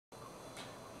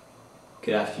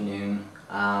Good afternoon.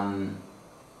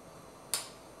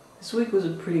 This week was a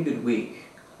pretty good week.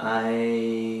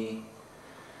 I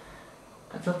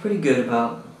feel pretty good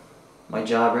about my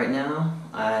job right now.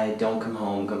 I don't come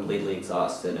home completely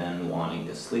exhausted and wanting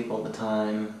to sleep all the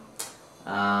time.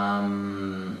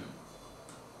 I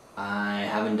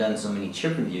haven't done so many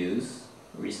chip reviews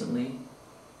recently,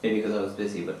 maybe because I was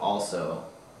busy, but also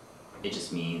it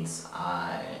just means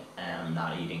I am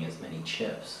not eating as many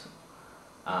chips.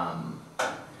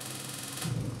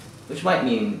 Which might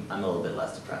mean I'm a little bit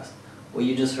less depressed. What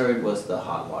you just heard was the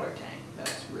hot water tank.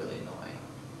 That's really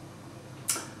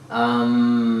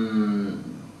annoying.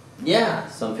 Yeah,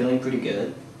 so I'm feeling pretty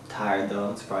good. Tired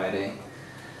though, it's Friday.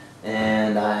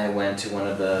 And I went to one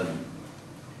of the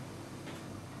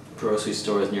grocery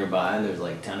stores nearby, and there's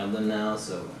like 10 of them now,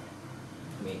 so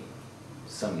I mean,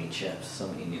 so many chips, so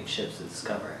many new chips to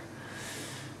discover.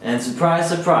 And surprise,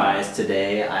 surprise,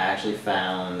 today I actually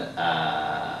found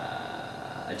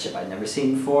a chip I'd never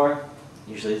seen before.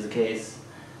 Usually is the case.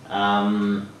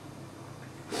 And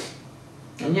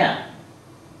yeah,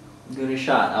 give it a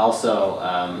shot. Also,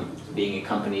 being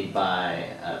accompanied by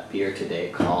a beer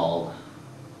today called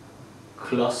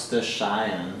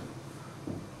Klosterschein,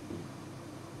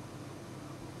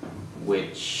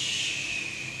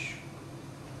 which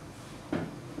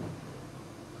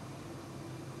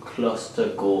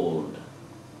Kloster Gold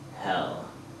Hell.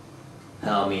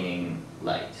 Hell meaning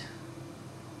light.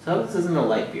 So I hope this isn't a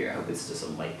light beer. I hope it's just a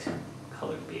light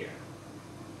colored beer.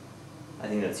 I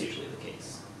think that's usually the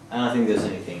case. I don't think there's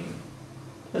anything,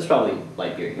 there's probably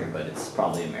light beer here, but it's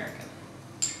probably American.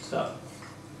 So,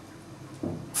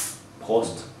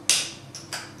 Prost.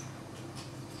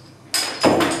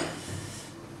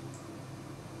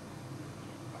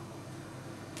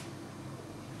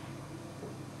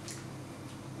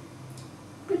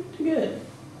 Pretty good.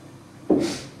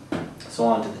 So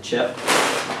on to the chip.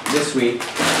 This week,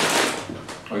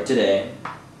 or today,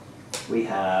 we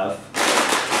have,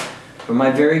 from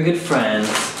my very good friends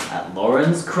at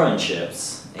Lorenz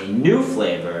Cruchips, a new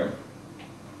flavor,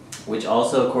 which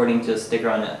also, according to a sticker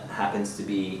on it, happens to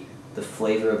be the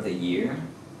flavor of the year.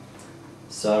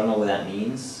 So I don't know what that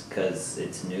means, because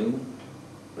it's new,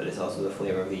 but it's also the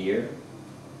flavor of the year.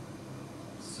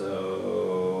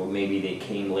 So maybe they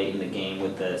came late in the game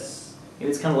with this. Maybe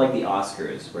it's kind of like the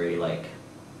Oscars, where you like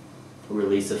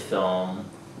release a film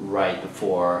right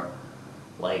before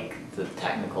like the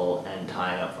technical end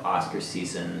time of Oscar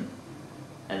season,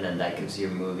 and then that gives your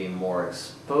movie more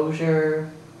exposure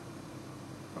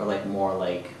or like more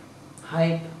like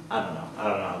hype. I don't know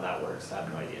how that works. I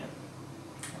have no idea.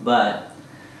 But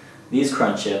these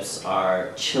Cruchips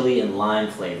are chili and lime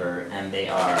flavor, and they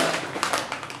are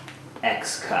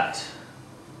X-cut.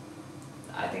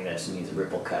 I think that just means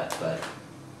ripple cut, but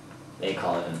they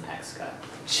call it an X-cut.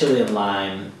 Chili and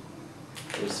lime.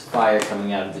 There's fire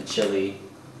coming out of the chili,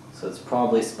 so it's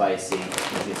probably spicy. You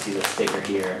can see the sticker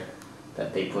here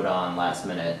that they put on last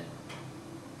minute.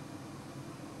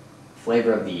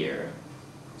 Flavor of the year.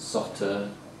 Sorte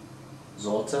des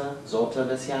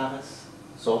Jahres?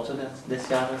 Sorte des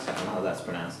Jahres? I don't know how that's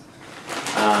pronounced.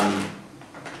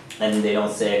 And they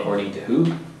don't say according to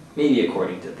who, maybe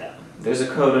according to them. There's a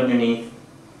code underneath.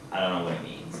 I don't know what it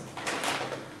means.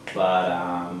 But,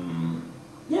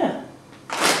 yeah.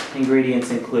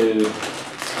 Ingredients include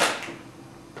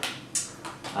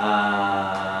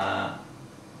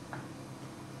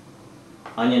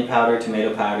onion powder,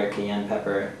 tomato powder, cayenne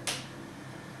pepper,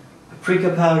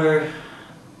 paprika powder,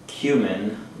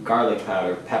 cumin, garlic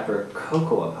powder, pepper,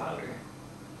 cocoa powder,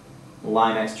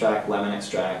 lime extract, lemon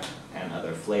extract, and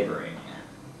other flavoring.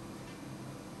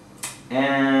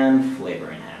 And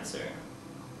flavor enhancer.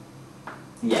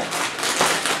 Yeah.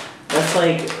 That's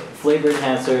like flavor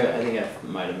enhancer. I think I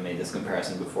might have made this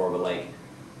comparison before, but like,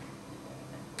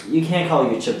 you can't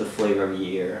call your chip the flavor of the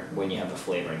year when you have a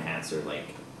flavor enhancer.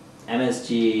 Like,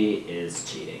 MSG is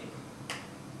cheating.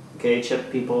 Okay, chip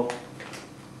people?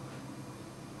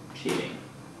 Cheating.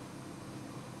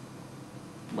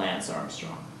 Lance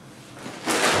Armstrong.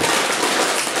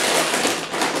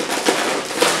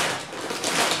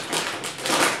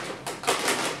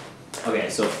 Okay,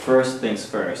 so first things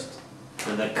first.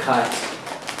 The cut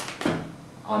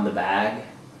on the bag.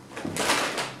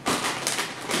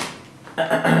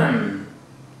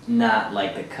 Not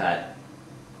like the cut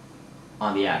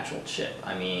on the actual chip.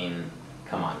 I mean,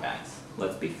 come on guys,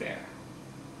 let's be fair.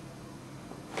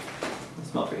 It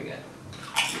smells pretty good.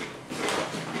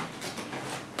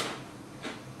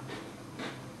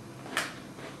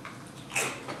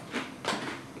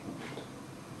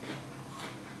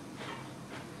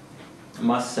 I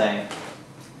must say,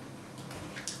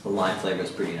 the lime flavor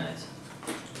is pretty nice.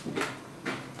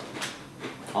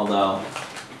 although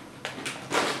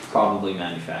probably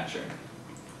manufactured.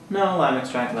 No, lime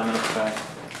extract, lemon extract.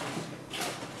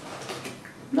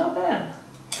 Not bad.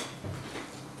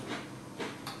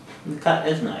 The cut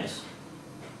is nice.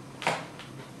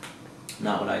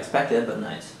 Not what I expected, but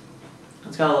nice.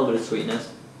 It's got a little bit of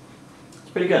sweetness.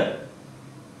 It's pretty good.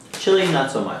 Chili, not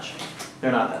so much.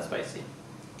 They're not that spicy.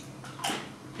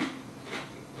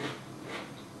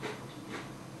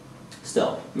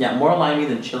 Still, yeah, more limey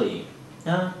than chili.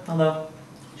 Yeah, although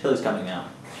chili's coming now.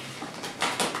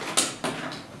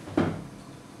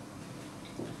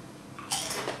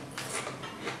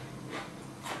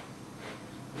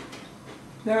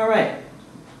 They're alright.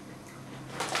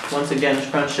 Once again,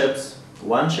 Cruchips.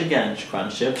 Once again,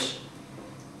 Cruchips.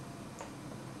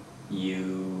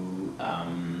 You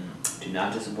do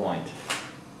not disappoint.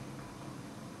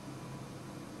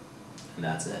 And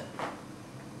that's it.